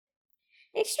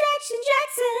Extraction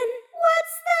Jackson,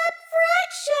 what's that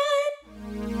fraction?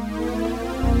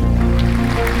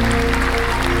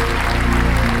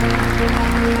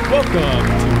 Welcome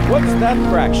to What's That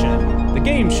Fraction, the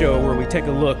game show where we take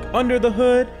a look under the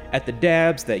hood at the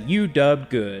dabs that you dubbed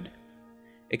good.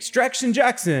 Extraction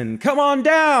Jackson, come on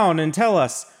down and tell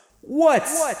us,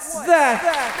 what's that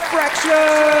fraction?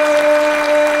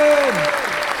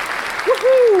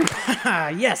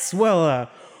 Woohoo! Yes, well,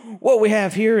 what we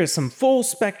have here is some full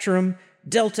spectrum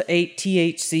Delta 8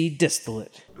 THC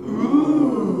distillate.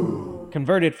 Ooh.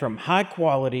 Converted from high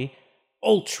quality,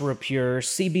 ultra pure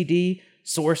CBD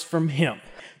sourced from hemp.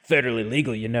 Federally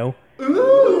legal, you know.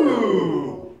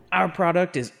 Ooh. Our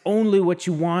product is only what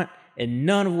you want and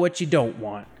none of what you don't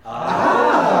want.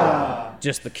 Ah.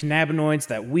 Just the cannabinoids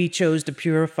that we chose to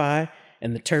purify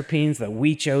and the terpenes that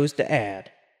we chose to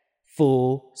add.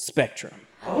 Full spectrum.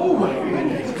 Oh my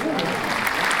goodness.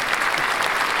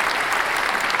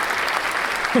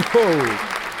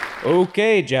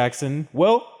 Okay, Jackson.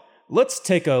 Well, let's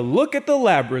take a look at the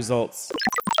lab results.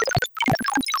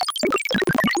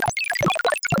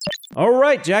 All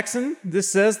right, Jackson.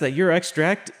 This says that your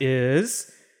extract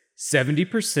is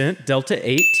 70% Delta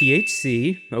 8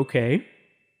 THC. Okay.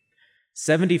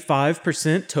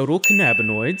 75% total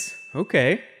cannabinoids.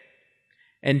 Okay.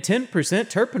 And 10%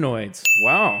 terpenoids.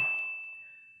 Wow.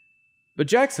 But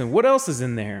Jackson, what else is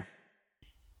in there?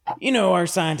 You know, our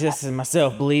scientists and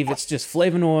myself believe it's just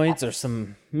flavonoids or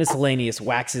some miscellaneous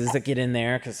waxes that get in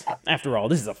there, because after all,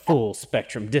 this is a full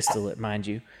spectrum distillate, mind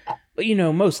you. But you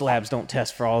know, most labs don't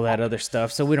test for all that other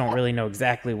stuff, so we don't really know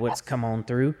exactly what's come on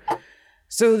through.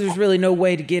 So there's really no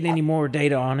way to get any more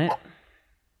data on it.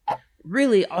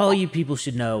 Really, all you people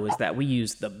should know is that we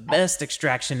use the best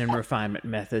extraction and refinement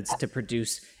methods to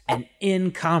produce an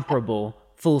incomparable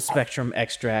full spectrum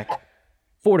extract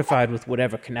fortified with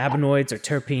whatever cannabinoids or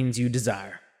terpenes you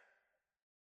desire.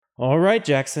 All right,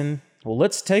 Jackson. Well,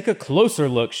 let's take a closer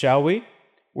look, shall we?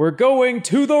 We're going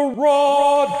to the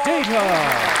raw data!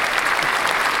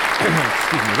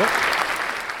 Excuse me,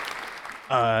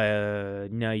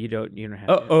 what? No, you don't have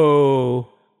to. Uh-oh.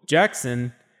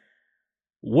 Jackson,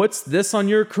 what's this on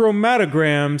your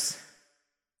chromatograms?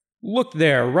 Look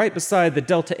there, right beside the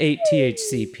Delta 8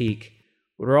 THC peak.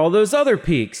 What are all those other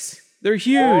peaks? They're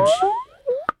huge.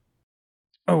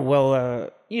 Oh, well,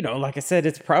 you know, like I said,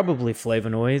 it's probably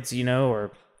flavonoids,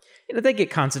 or, they get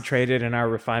concentrated in our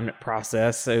refinement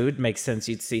process, so it would make sense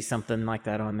you'd see something like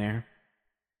that on there.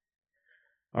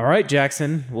 All right,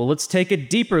 Jackson, well, let's take a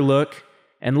deeper look,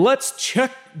 and let's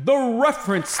check the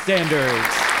reference standards.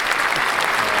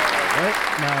 What?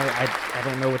 No, I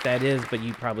don't know what that is, but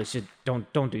you probably should,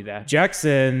 don't do that.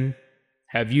 Jackson,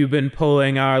 have you been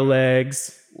pulling our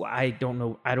legs? Well, I don't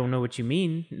know what you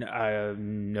mean.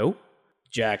 Nope.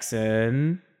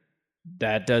 Jackson,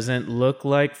 that doesn't look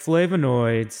like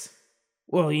flavonoids.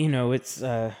 Well,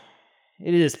 it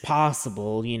is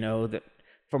possible, that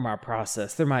from our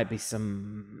process, there might be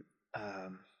some,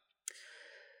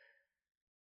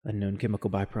 unknown chemical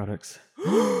byproducts.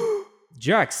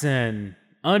 Jackson,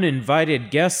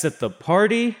 uninvited guests at the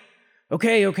party?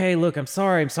 Okay, look, I'm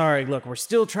sorry. Look, we're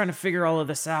still trying to figure all of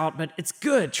this out, but it's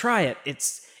good. Try it.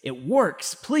 It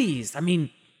works, please. I mean,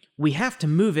 we have to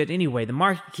move it anyway. The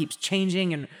market keeps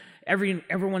changing, and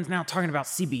everyone's now talking about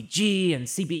CBG and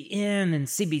CBN and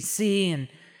CBC, and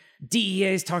DEA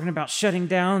is talking about shutting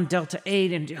down Delta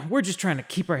 8, and we're just trying to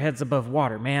keep our heads above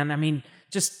water, man. I mean,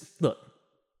 just look.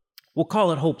 We'll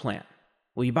call it whole plant.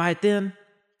 Will you buy it then?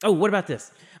 Oh, what about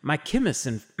this? My chemist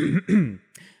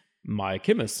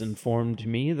informed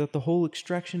me that the whole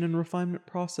extraction and refinement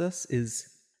process is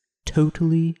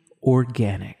totally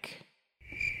organic.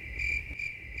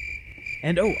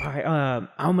 And I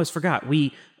almost forgot.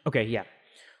 We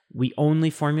only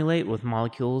formulate with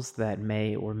molecules that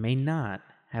may or may not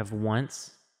have once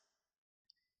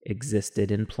existed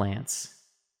in plants.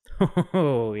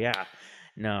 Oh, yeah.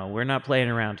 No, we're not playing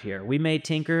around here. We may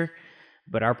tinker,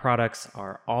 but our products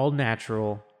are all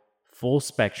natural, full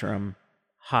spectrum,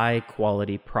 high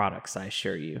quality products, I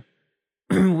assure you.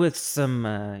 With some,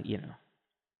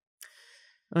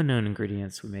 unknown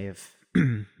ingredients we may have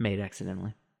made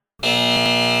accidentally.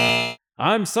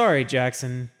 I'm sorry,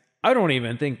 Jackson. I don't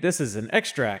even think this is an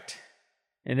extract.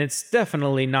 And it's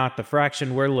definitely not the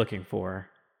fraction we're looking for.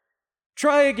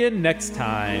 Try again next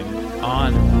time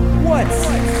on What's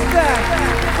That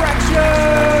Fraction?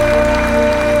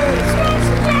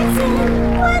 Jackson,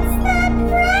 what's that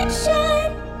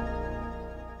fraction?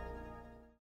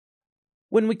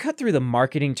 When we cut through the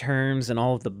marketing terms and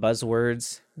all of the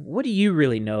buzzwords, what do you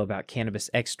really know about cannabis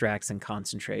extracts and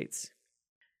concentrates?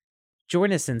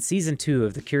 Join us in Season 2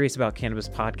 of the Curious About Cannabis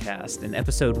podcast in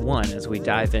Episode 1 as we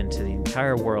dive into the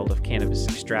entire world of cannabis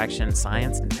extraction,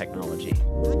 science, and technology.